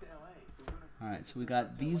 All right, so we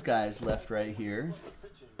got these guys left right here.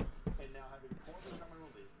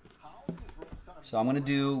 So I'm going to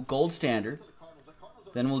do Gold Standard.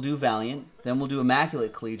 Then we'll do Valiant. Then we'll do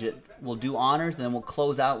Immaculate Collegiate. We'll do Honors. Then we'll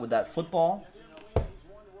close out with that football.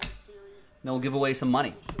 Then we'll give away some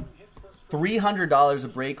money. $300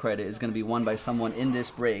 of break credit is going to be won by someone in this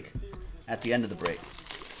break at the end of the break.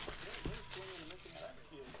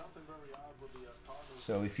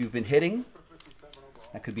 So if you've been hitting,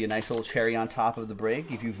 that could be a nice little cherry on top of the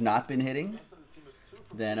break. If you've not been hitting,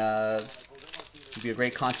 then it would be a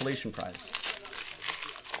great consolation prize.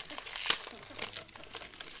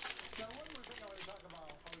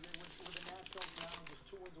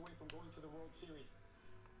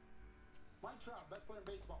 Best player in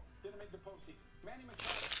baseball, didn't make the postseason. Manny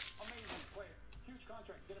Machado, amazing player, huge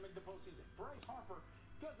contract, didn't make the postseason. Bryce Harper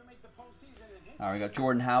doesn't make the postseason. All right, we got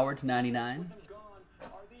Jordan Howard to 99. Are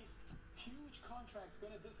these huge contracts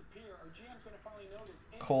going to disappear? Are GM's going to finally notice?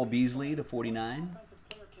 Cole Beasley to 49.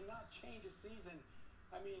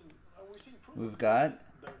 We've got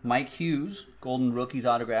Mike Hughes, Golden Rookies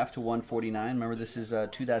autograph to 149. Remember, this is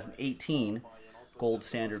 2018 Gold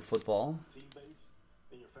Standard Football.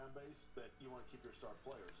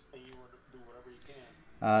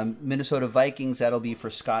 Minnesota Vikings, that'll be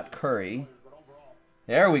for Scott Curry.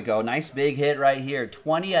 There we go. Nice big hit right here.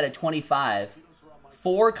 20 out of 25.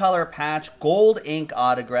 4-color patch, gold ink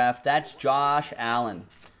autograph. That's Josh Allen.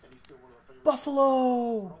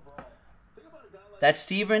 Buffalo. That's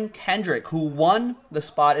Stephen Kendrick, who won the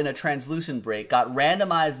spot in a translucent break, got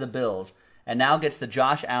randomized the Bills, and now gets the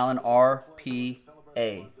Josh Allen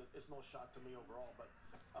RPA.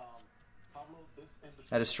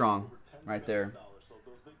 That is strong right there.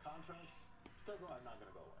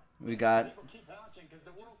 We got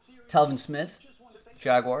Telvin Smith,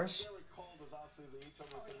 Jaguars.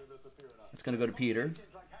 It's going to go to Peter.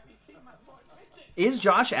 Is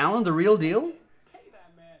Josh Allen the real deal?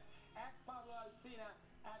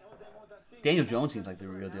 Daniel Jones seems like the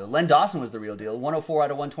real deal. Len Dawson was the real deal. 104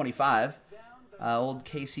 out of 125. Old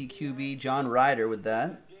KC QB John Ryder with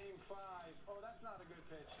that.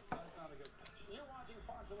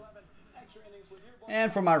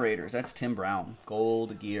 And for my Raiders, that's Tim Brown.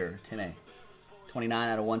 Gold gear. Tim A. 29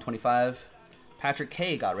 out of 125. Patrick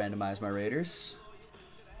K got randomized by Raiders.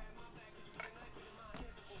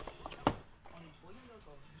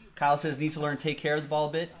 Kyle says needs to learn to take care of the ball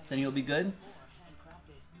a bit, then you'll be good.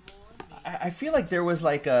 I feel like there was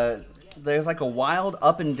like a wild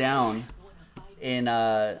up and down in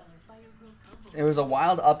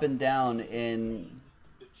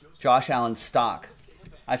Josh Allen's stock.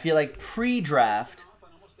 I feel like pre-draft,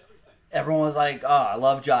 everyone was like, "Oh, I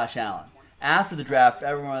love Josh Allen." After the draft,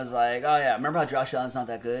 everyone was like, "Oh yeah, remember how Josh Allen's not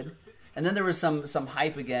that good?" And then there was some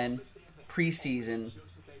hype again, preseason,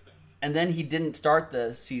 and then he didn't start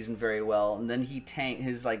the season very well, and then he tanked.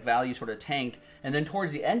 His like value sort of tanked, and then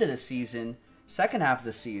towards the end of the season, second half of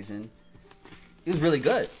the season, he was really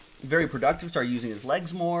good, very productive. Started using his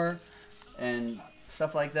legs more, and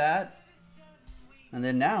stuff like that. And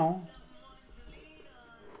then now,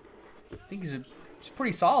 I think he's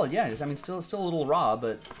pretty solid. Yeah, I mean, still a little raw,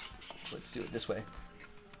 but let's do it this way.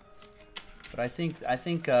 But I think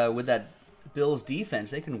with that Bills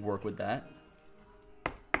defense, they can work with that.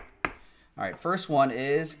 All right, first one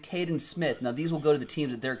is Caden Smith. Now these will go to the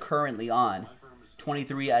teams that they're currently on.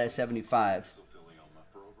 23 out of 75,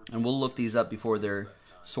 and we'll look these up before they're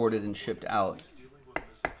sorted and shipped out.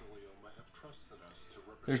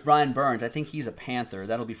 There's Brian Burns. I think he's a Panther.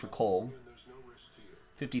 That'll be for Cole.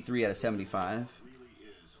 53 out of 75.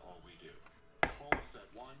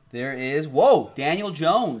 There is, whoa, Daniel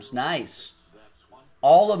Jones. Nice.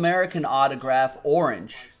 All-American autograph,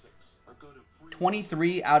 orange.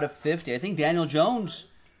 23 out of 50. I think Daniel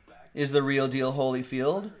Jones is the real deal,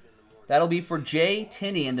 Holyfield. That'll be for Jay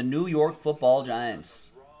Tinney and the New York Football Giants.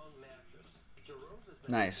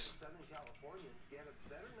 Nice.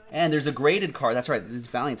 And there's a graded card. That's right. These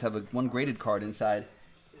Valiants have one graded card inside.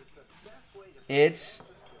 It's,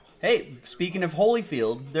 hey, speaking of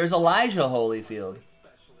Holyfield, there's Elijah Holyfield.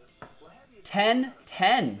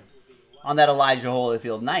 10-10 on that Elijah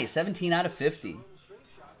Holyfield. Nice. 17 out of 50.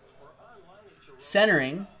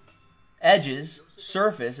 Centering, edges,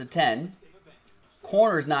 surface, a 10.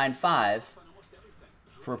 Corners, 9.5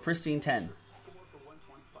 for a pristine 10.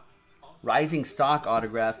 Rising stock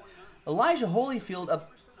autograph. Elijah Holyfield,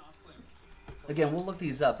 again, we'll look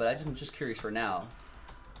these up, but I'm just curious for now.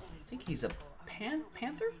 I think he's a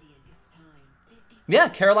Panther? Yeah,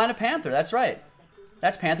 Carolina Panther, that's right.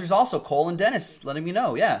 That's Panthers also. Cole and Dennis letting me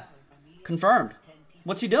know, yeah. Confirmed.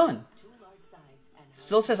 What's he doing?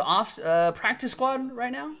 Still says off practice squad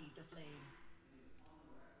right now?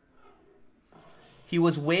 He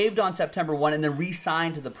was waived on September 1 and then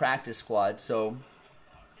re-signed to the practice squad, so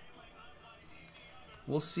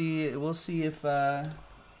we'll see if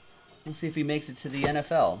he makes it to the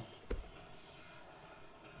NFL.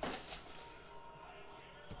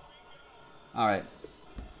 All right.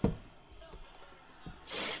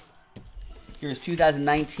 Here's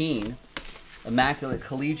 2019 Immaculate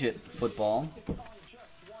Collegiate Football.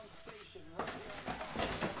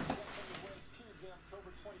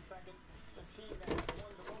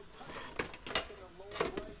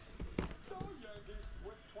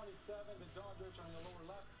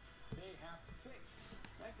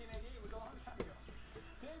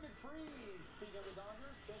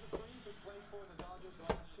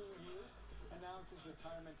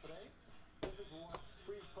 Retirement today. This is what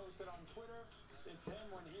Freeze posted on Twitter. It's him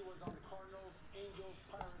when he was on the Cardinals, Angels,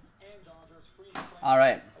 Pirates, and Dodgers. Freeze played All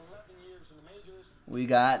right. 11 years in the majors. We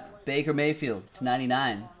got Baker Mayfield to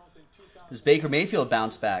 99. Does Baker Mayfield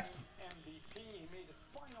bounce back?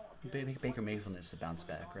 Baker Mayfield needs to bounce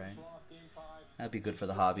back, right? That'd be good for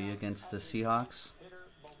the hobby against the Seahawks.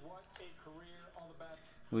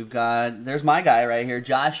 We've got, there's my guy right here,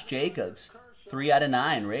 Josh Jacobs. 3 out of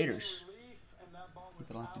 9, Raiders.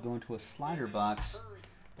 That'll have to go into a slider box.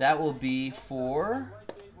 That will be for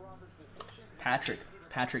Patrick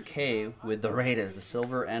K with the Raiders, the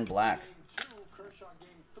silver and black.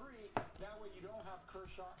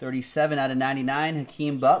 37 out of 99,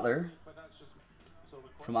 Hakeem Butler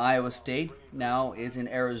from Iowa State. Now is in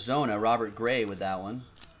Arizona. Robert Gray with that one.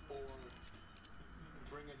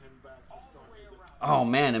 Oh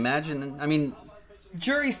man, imagine! I mean,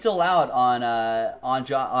 jury's still out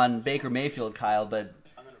on Baker Mayfield, Kyle, but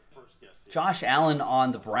Josh Allen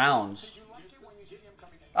on the Browns.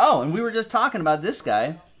 Oh, and we were just talking about this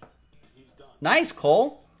guy. Nice,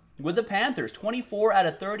 Cole, with the Panthers. 24 out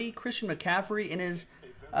of 30. Christian McCaffrey in his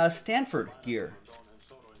Stanford gear.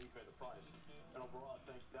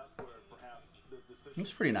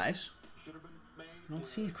 That's pretty nice. I don't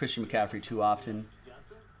see Christian McCaffrey too often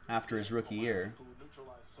after his rookie year.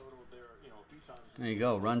 There you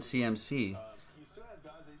go, Run CMC.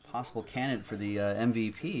 Possible candidate for the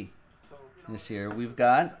MVP this year. We've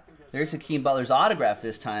got, there's Hakeem Butler's autograph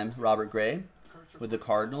this time, Robert Gray, with the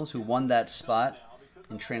Cardinals, who won that spot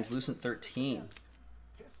in translucent 13.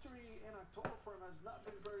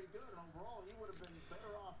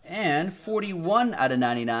 And 41 out of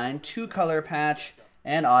 99, 2-color patch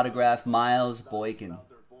and autograph, Miles Boykin.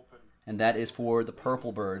 And that is for the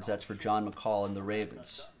Purple Birds. That's for John McCall and the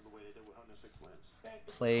Ravens.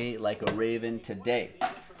 Play like a Raven today.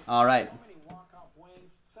 All right.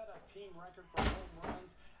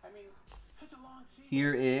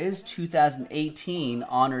 Here is 2018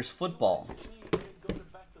 Honors Football.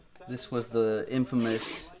 This was the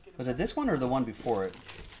infamous, was it this one or the one before it?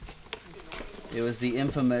 It was the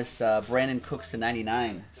infamous Brandon Cooks to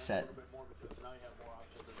 99 set.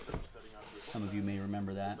 Some of you may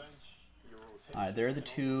remember that. All right, there are the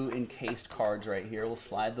 2 encased cards right here. We'll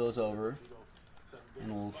slide those over.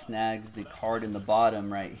 And we'll snag the card in the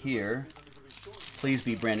bottom right here. Please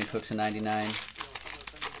be Brandon Cooks to 99.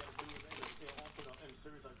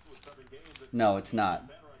 No, it's not.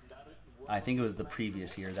 I think it was the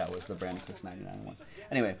previous year that was the Brandon Cooks 99 one.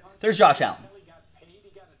 Anyway, there's Josh Allen.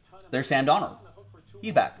 There's Sam Darnold.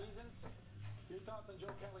 He's back.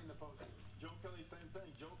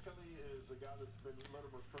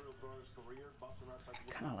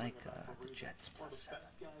 Kind of like the Jets +7.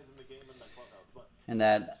 And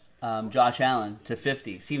that Josh Allen to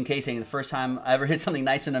 50. Stephen K saying, the first time I ever hit something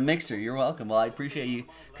nice in a mixer. You're welcome. Well, I appreciate you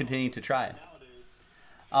continuing to try.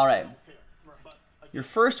 All right. Your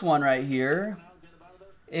first one right here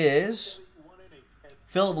is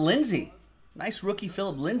Philip Lindsay. Nice rookie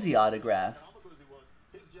Philip Lindsay autograph.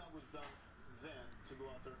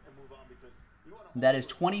 That is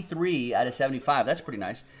 23 out of 75. That's pretty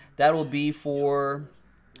nice. That will be for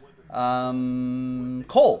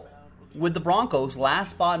Cole with the Broncos.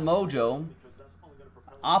 Last spot mojo.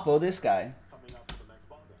 Oppo, this guy.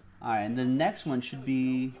 All right, and the next one should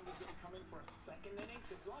be...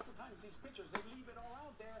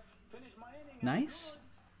 Nice.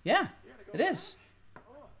 Yeah, it is.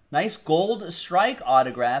 Nice gold strike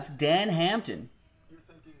autograph, Dan Hampton.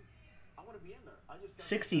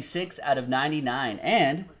 66 out of 99.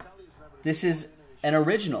 And this is an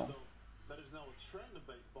original,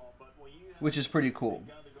 which is pretty cool.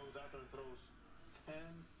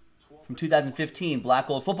 From 2015, Black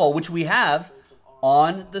Gold Football, which we have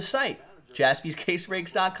on the site,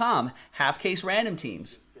 JASPY'sCaseBreaks.com. Half case random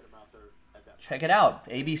teams. Check it out.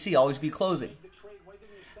 ABC, always be closing.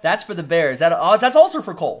 That's for the Bears. That's also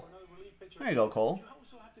for Cole. There you go, Cole.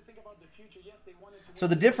 So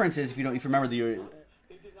the difference is, if you remember the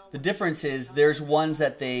difference is there's ones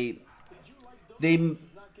that they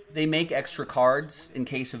make extra cards in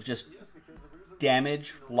case of just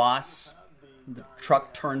damage, loss, the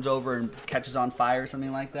truck turns over and catches on fire,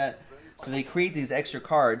 something like that. So they create these extra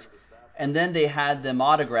cards, and then they had them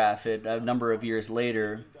autograph it a number of years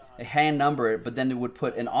later, they hand number it, but then they would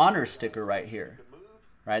put an honor sticker right here.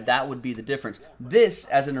 Right, that would be the difference. This,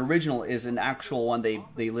 as an original, is an actual one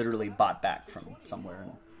they literally bought back from somewhere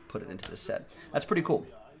and put it into the set. That's pretty cool.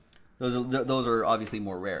 Those are obviously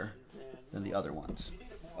more rare than the other ones.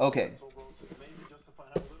 Okay.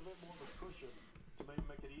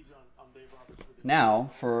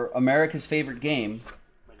 Now, for America's favorite game,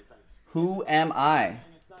 Who Am I?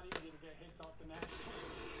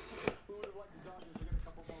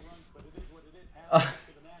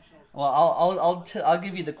 Well, I'll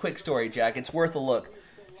give you the quick story, Jack. It's worth a look.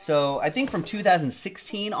 So I think from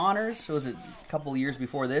 2016 honors, so was it a couple of years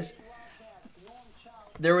before this?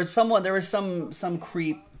 There was some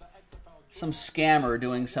creep, some scammer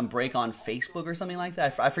doing some break on Facebook or something like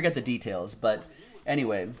that. I forget the details, but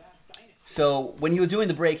anyway. So when he was doing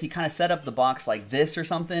the break, he kind of set up the box like this or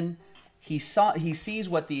something. He sees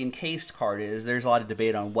what the encased card is. There's a lot of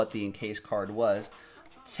debate on what the encased card was.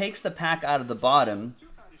 Takes the pack out of the bottom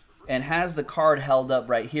and has the card held up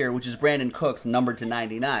right here, which is Brandon Cooks, numbered to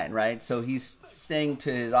 99, right? So he's saying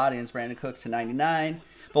to his audience, Brandon Cooks to 99.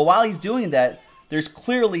 But while he's doing that, there's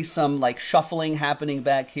clearly some like shuffling happening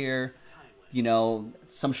back here. You know,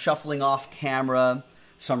 some shuffling off camera,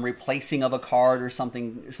 some replacing of a card or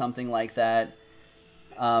something like that.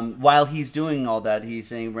 While he's doing all that, he's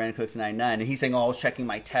saying Brandon Cooks to 99. And he's saying, oh, I was checking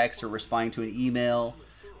my text or responding to an email,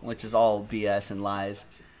 which is all BS and lies.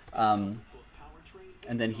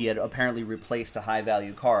 And then he had apparently replaced a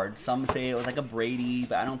high-value card. Some say it was like a Brady,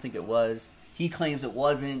 but I don't think it was. He claims it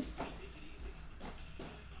wasn't.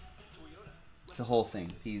 It's a whole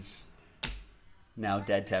thing. He's now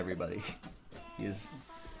dead to everybody.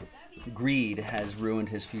 Greed has ruined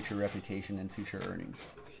his future reputation and future earnings.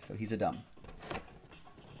 So he's a dumb.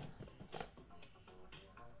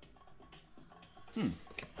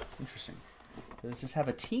 Interesting. Does this have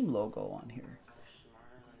a team logo on here?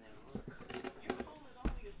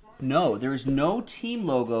 No, there's no team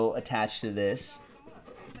logo attached to this,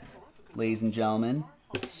 ladies and gentlemen.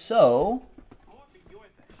 So,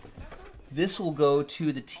 this will go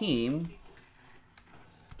to the team,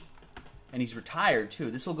 and he's retired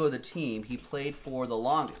too. This will go to the team he played for the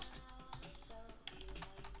longest.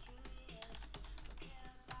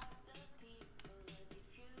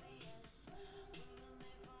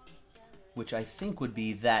 Which I think would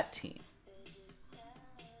be that team.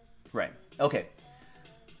 Right. Okay.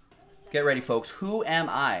 Get ready, folks. Who am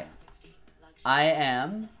I?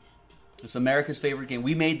 It's America's favorite game.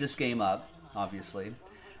 We made this game up, obviously.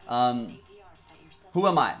 Who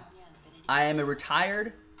am I? I am a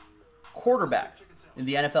retired quarterback in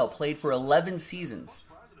the NFL. Played for 11 seasons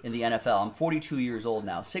in the NFL. I'm 42 years old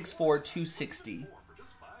now. 6'4", 260.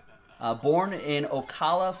 Born in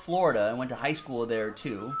Ocala, Florida. I went to high school there,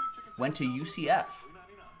 too. Went to UCF.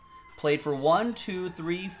 Played for 1, 2,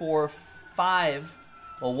 3, 4, 5...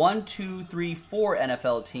 Well, 1, 2, 3, 4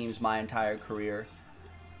 NFL teams my entire career,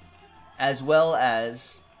 as well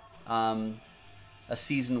as a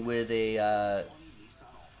season with a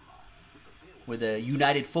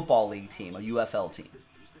United Football League team, a UFL team.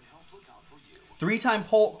 3-time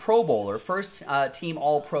Pro Bowler, first team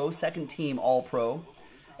All-Pro, second team All-Pro,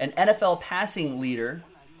 an NFL passing leader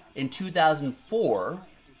in 2004,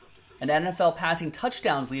 an NFL passing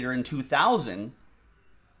touchdowns leader in 2000.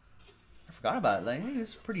 Forgot about it. Like, he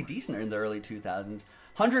was pretty decent in the early 2000s.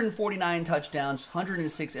 149 touchdowns,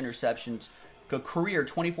 106 interceptions, career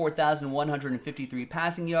 24,153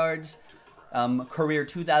 passing yards, career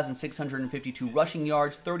 2,652 rushing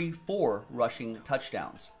yards, 34 rushing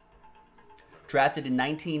touchdowns. Drafted in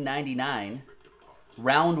 1999,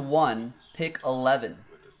 round 1, pick 11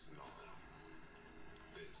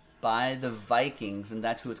 by the Vikings, and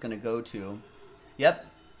that's who it's going to go to. Yep.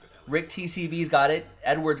 Rick TCB's got it.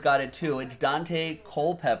 Edwards got it too. It's Dante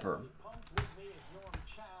Culpepper.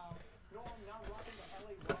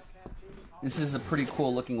 This is a pretty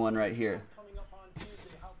cool looking one right here.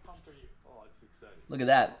 Look at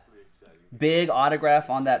that. Big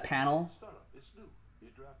autograph on that panel.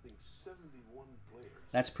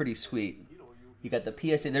 That's pretty sweet. You got the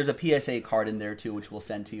PSA. There's a PSA card in there too, which we'll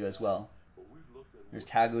send to you as well. There's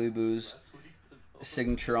Tagliabue's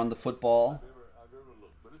signature on the football.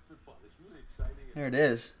 There it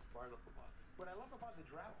is. What I love about the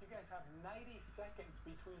draft, you guys have 90 seconds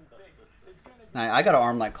between picks. I got an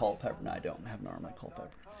arm like Culpepper. No, I don't have an arm like Culpepper.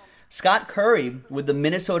 Scott Curry with the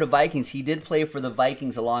Minnesota Vikings. He did play for the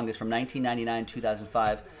Vikings the longest, from 1999 to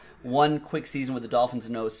 2005. One quick season with the Dolphins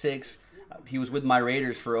in 06. He was with my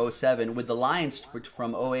Raiders for 07. With the Lions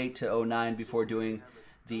from 08 to 09 before doing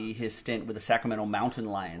his stint with the Sacramento Mountain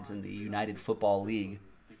Lions in the United Football League.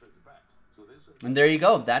 And there you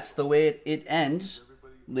go. That's the way it ends,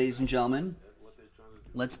 ladies and gentlemen.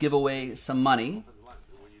 Let's give away some money.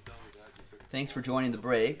 Thanks for joining the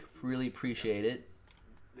break. Really appreciate it.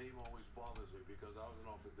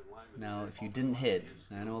 Now, if you didn't hit,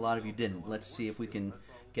 and I know a lot of you didn't, let's see if we can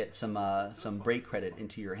get some break credit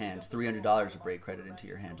into your hands. $300 of break credit into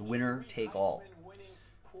your hands. Winner take all.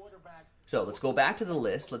 So let's go back to the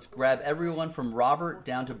list. Let's grab everyone from Robert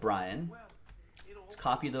down to Brian. Let's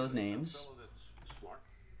copy those names.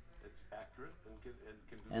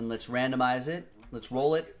 And let's randomize it. Let's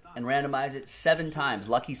roll it and randomize it 7 times.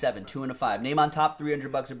 Lucky 7, 2 and a 5. Name on top,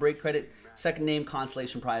 $300 of break credit. Second name,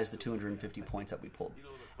 consolation prize, the 250 points that we pulled.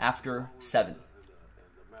 After 7.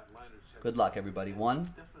 Good luck, everybody.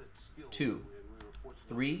 1, 2,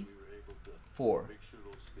 3, 4,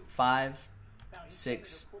 5,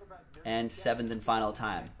 6, and 7th and final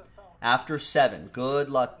time. After 7. Good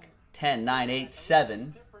luck. 10, 9, 8,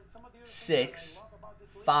 7, 6,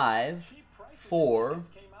 5, 4,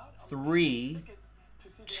 3,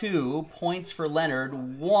 2. Points for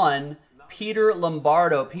Leonard. 1. Peter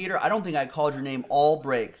Lombardo. Peter, I don't think I called your name all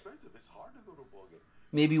break.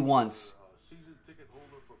 Maybe once.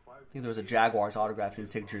 I think there was a Jaguars autograph in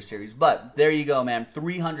the signature series. But there you go, man.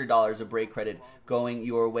 $300 of break credit going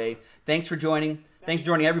your way. Thanks for joining. Thanks for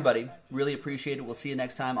joining, everybody. Really appreciate it. We'll see you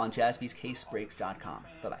next time on JASPY'sCaseBreaks.com.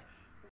 Bye-bye.